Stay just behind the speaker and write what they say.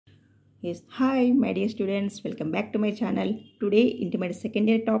Yes, hi my dear students, welcome back to my channel. Today into my second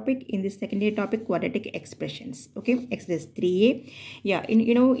year topic. In this second year topic, quadratic expressions. Okay, exercise 3a. Yeah,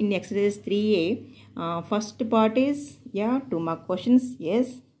 in exercise 3a, first part is 2-mark questions.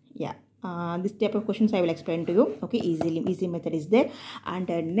 Yes, yeah. This type of questions I will explain to you. Okay, easy method is there. And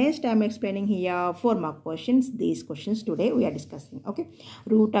next I am explaining here 4-mark questions. These questions today we are discussing. Okay,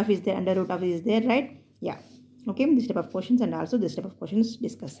 root of is there, under root of is there, right? Yeah. Okay, this type of questions and also this type of questions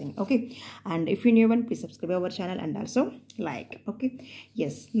discussing. Okay, and if you new one, please subscribe our channel and also like. Okay,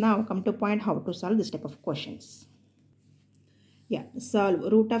 yes, now come to point how to solve this type of questions. Yeah, solve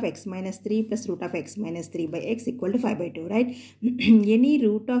root of x minus 3 plus root of x minus 3 by x equal to 5 by 2, right? Any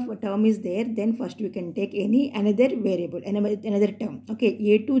root of a term is there, then first we can take another variable, another term. Okay,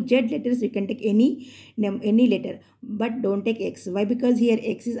 a to z letters, you can take any letter, but don't take x. Why? Because here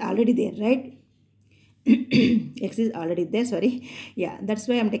x is already there, right? X is already there, sorry. Yeah, that's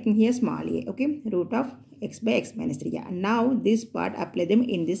why I'm taking here small a. Okay, root of x by x minus 3. Yeah, now this part apply them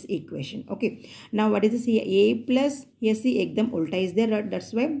in this equation. Okay, now what is this here? A plus, here see ekdam ulta is there, right?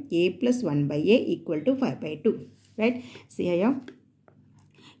 That's why a plus 1 by a equal to 5 by 2, right? See here,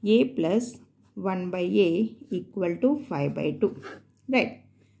 a plus 1 by a equal to 5 by 2, right?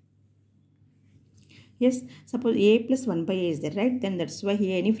 Yes, suppose a plus 1 by a is there, right? Then that's why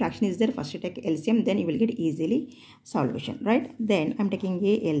here any fraction is there. First you take LCM, then you will get easily solution, right? Then I'm taking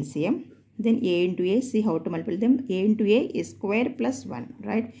a LCM, then a into a, see how to multiply them. A into a is square plus 1,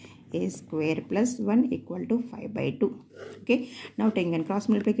 right? A square plus 1 equal to 5 by 2. Okay, now taking a cross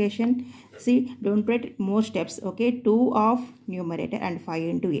multiplication. See, don't write more steps. Okay, 2 of numerator and 5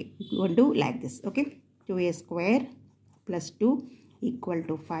 into a. You want to like this. Okay, 2a square plus 2 equal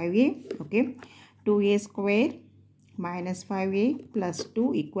to 5a. Okay, 2a square minus 5a plus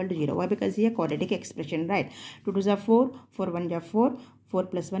 2 equal to 0. Why? Because here quadratic expression, right? 2 2s are 4, 4 1s are 4, 4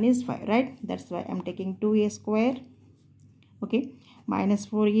 plus 1 is 5, right? That's why I'm taking 2a square, okay, minus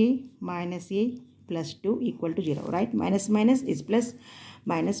 4a minus a plus 2 equal to 0, right? Minus minus is plus,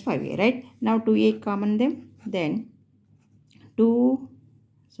 minus 5a, right? Now 2a common them, then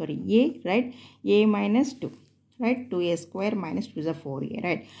a, right? A minus 2. Right, 2a square minus 2 is a 4a,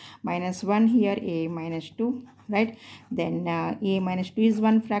 right? Minus 1 here, a minus 2, right? Then a minus 2 is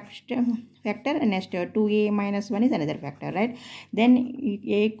one factor, and next 2a minus 1 is another factor, right? Then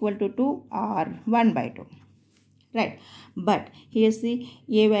a equal to 2 or 1 by 2, right? But here see,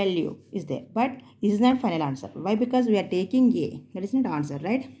 a value is there, but this is not final answer. Why? Because we are taking a, that is not answer,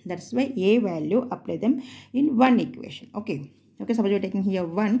 right? That's why a value, apply them in one equation. Okay, suppose you are taking here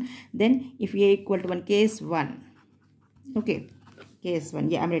 1, then if a equal to 1, case 1. Okay, case 1,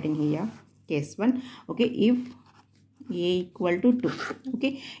 yeah, I'm writing here case 1. Okay, if a equal to 2,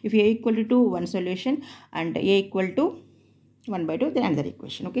 okay, if a equal to 2, one solution, and a equal to 1 by 2, then another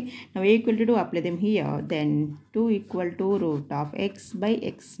equation. Okay, now a equal to 2, apply them here, then 2 equal to root of x by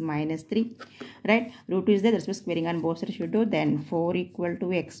x minus 3, right? Root 2 is there, that's why squaring on both sides should do. Then 4 equal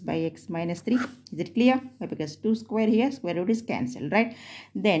to x by x minus 3. Is it clear? Because 2 square here, square root is cancelled, right?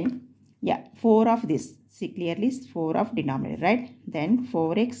 Then yeah, 4 of this, see clearly 4 of denominator, right? Then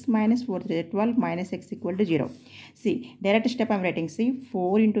 4x minus 4 3 12 minus x equal to 0. See, direct step I'm writing. See,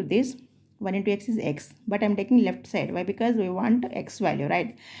 4 into this, 1 into x is x, but I'm taking left side. Why? Because we want x value,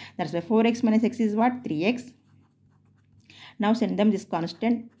 right? That's why 4x minus x is what? 3x. Now send them this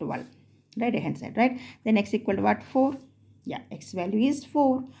constant 12, right hand side, right? Then x equal to what? 4. Yeah, x value is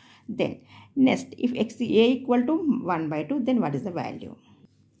 4. Then next, if x a equal to 1 by 2, then what is the value?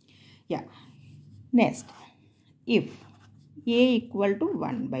 Yeah, next, if a equal to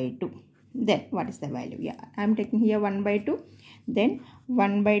 1 by 2, then what is the value? Yeah, I'm taking here 1 by 2, then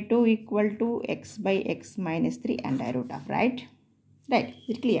 1 by 2 equal to x by x minus 3 under root of, right? Right,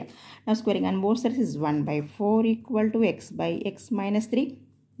 is it clear? Now squaring on both sides is 1 by 4 equal to x by x minus 3.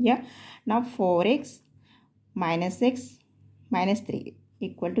 Yeah, now 4x minus x minus 3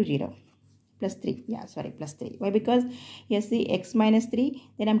 equal to 0. Plus 3, yeah, sorry, plus 3. Why? Because here see x minus 3,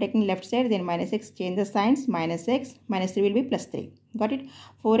 then I'm taking left side, then minus x, change the signs, minus x, minus 3 will be plus 3. Got it?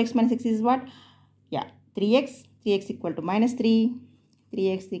 4x minus x is what? Yeah, 3x equal to minus 3,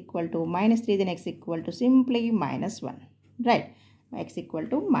 3x equal to minus 3, then x equal to simply minus 1, right? X equal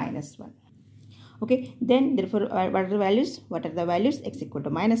to minus 1. Okay, then therefore what are the values? X equal to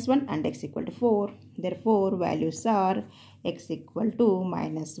minus 1 and x equal to 4. Therefore values are x equal to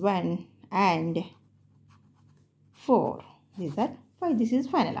minus 1 and 4. These are 5. This is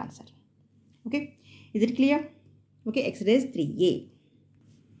final answer. Okay, is it clear? Okay, exercise 3a.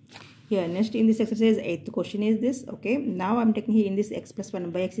 Here next in this exercise, 8th question is this. Okay, now I'm taking here in this x plus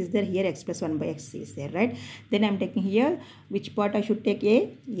 1 by x is there, here x plus 1 by x is there, right? Then I'm taking here which part I should take?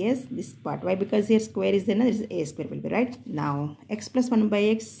 A. Yes, this part. Why? Because here square is there, now this is a square will be, right? Now x plus 1 by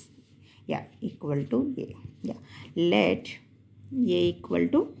x, yeah, equal to a. Yeah, let a equal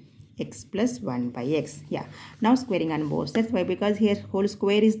to x plus 1 by x. Yeah, now squaring on both sides. Why? Because here whole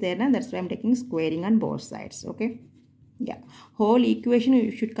square is there, now that's why I'm taking squaring on both sides. Okay, yeah, whole equation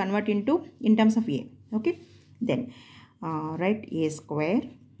you should convert into in terms of a. Okay, then write a square,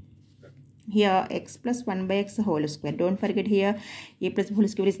 here x plus 1 by x whole square. Don't forget here a plus whole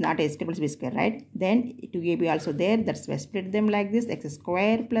square is not a square plus b square, right? Then 2ab also there, that's why split them like this, x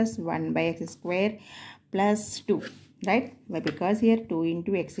square plus 1 by x square plus 2, right? Why? Because here 2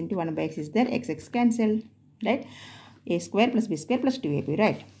 into x into 1 by x is there, x cancel, right? A square plus b square plus 2ab,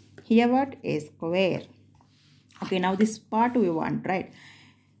 right? Here what? A square. Okay, now this part we want, right?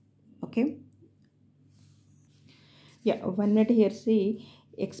 Okay, yeah, 1 minute here, see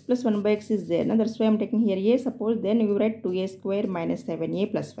x plus 1 by x is there, now that's why I'm taking here a. Suppose then you write 2a square minus 7a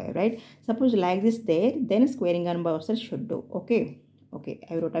plus 5, right? Suppose like this there, then squaring on both sides should do. Okay, okay,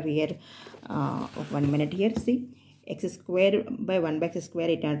 I wrote up here 1 minute here, see x square by 1 by x square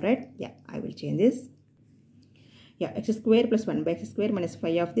it not, right? Yeah, I will change this. Yeah, x square plus 1 by x square minus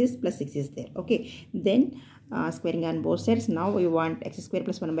 5 of this plus 6 is there. Okay, then squaring on both sides. Now we want x square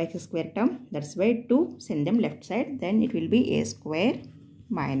plus 1 by x square term, that's why to send them left side, then it will be a square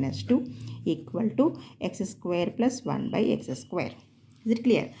minus 2 equal to x square plus 1 by x square. Is it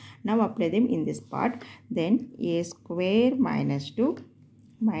clear? Now apply them in this part. Then a square minus 2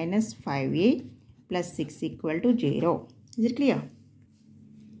 minus 5a plus 6 equal to 0. Is it clear?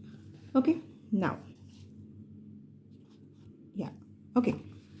 Okay, now yeah, okay,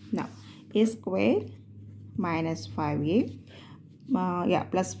 now a square minus 5a yeah,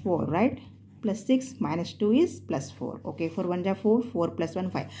 plus 4, right? Plus 6 minus 2 is plus 4. Okay, for 1 ja 4, 4 plus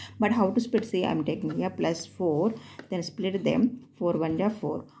 1 5. But how to split? Say I'm taking here plus 4, then split them. 4 1 ja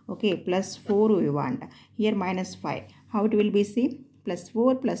 4. Okay, plus 4 we want. Here minus 5. How it will be? See, plus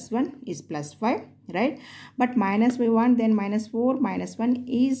 4 plus 1 is plus 5, right? But minus we want, then minus 4 minus 1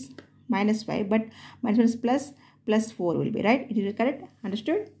 is minus 5. But minus 1 is plus 4 will be, right? It is correct?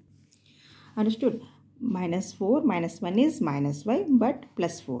 Understood? Understood? Minus 4 minus 1 is minus 5 but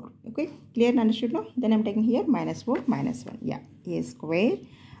plus 4. Okay, clear and understood now? Then I'm taking here minus 4 minus 1. Yeah, a square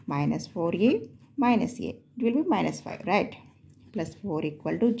minus 4a minus a, it will be minus 5, right? Plus 4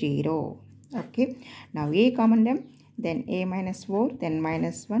 equal to 0. Okay, now a common them, then a minus 4, then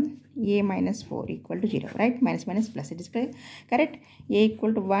minus 1, a minus 4 equal to 0, right? Minus minus plus, it is correct? A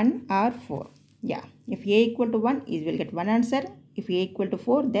equal to 1 or 4. Yeah, if a equal to 1, you will get one answer. If a equal to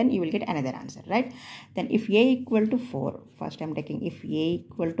 4, then you will get another answer, right? Then if a equal to 4, first I'm taking if a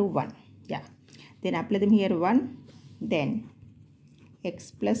equal to 1. Yeah, then apply them here 1, then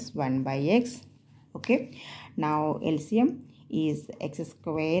x plus 1 by x. Okay, now LCM is x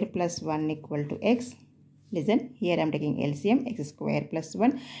square plus 1 equal to x. Listen, here I'm taking LCM, x square plus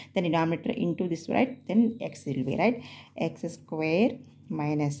 1, then denominator into this, right? Then x will be, right? X square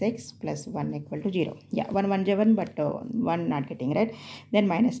minus x plus 1 equal to 0. Yeah, 1 1 1 but 1 not getting, right? Then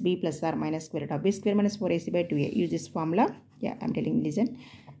minus b plus r minus square root of b square minus 4ac by 2a. Use this formula. Yeah, I'm telling, listen.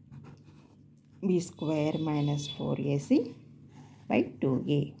 B square minus 4ac by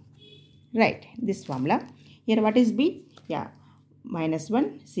 2a. Right, this formula. Here what is b? Yeah, minus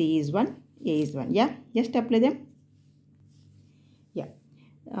 1, c is 1, a is 1. Yeah, just apply them. Yeah.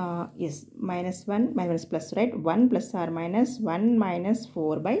 Yes, minus 1 minus plus, right? 1 plus or minus 1 minus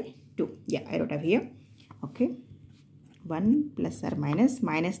 4 by 2. Yeah, I wrote up here. Okay, 1 plus or minus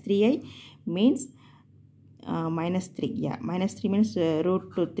 3i means minus 3. Yeah, minus 3 means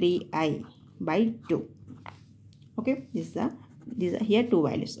root to 3i by 2. Okay, these are here two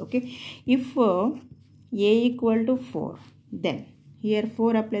values. Okay, if a equal to 4, then here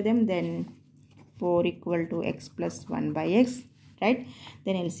 4 apply them, then 4 equal to x plus 1 by x, right?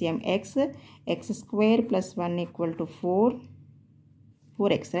 Then LCM x square plus 1 equal to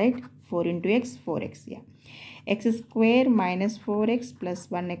 4x, right? 4 into x, 4x. Yeah, x square minus 4x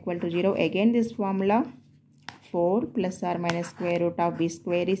plus 1 equal to 0. Again this formula, 4 plus or minus square root of b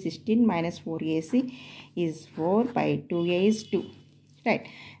square is 16 minus 4ac is 4 by 2a is 2, right?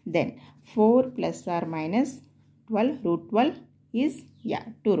 Then 4 plus or minus 12 root 12 is, yeah,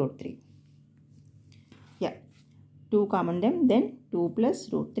 2 root 3. Yeah, 2 common them, then 2 plus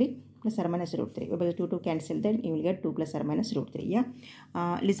root 3 plus or minus root 3. Because 2 cancel, then you will get 2 plus or minus root 3.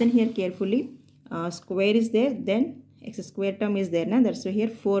 Yeah, listen here carefully. Square is there, then x square term is there now. That's why here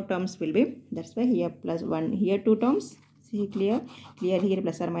 4 terms will be. That's why here plus 1, here 2 terms, See clear? Clear here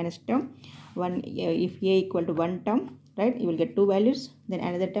plus or minus term. One, if a equal to one term, right, you will get 2 values. Then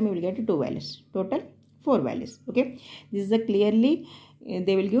another term you will get 2 values. Total 4 values. Okay. This is a clearly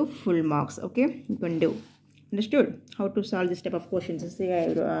they will give full marks. Okay. You can do. Understood how to solve this type of questions. Say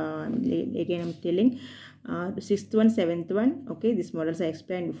again I'm telling 6th one, 7th one. Okay, these models I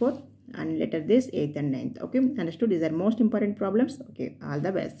explained before, and later this 8th and 9th. Okay, understood? These are most important problems. Okay, all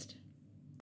the best.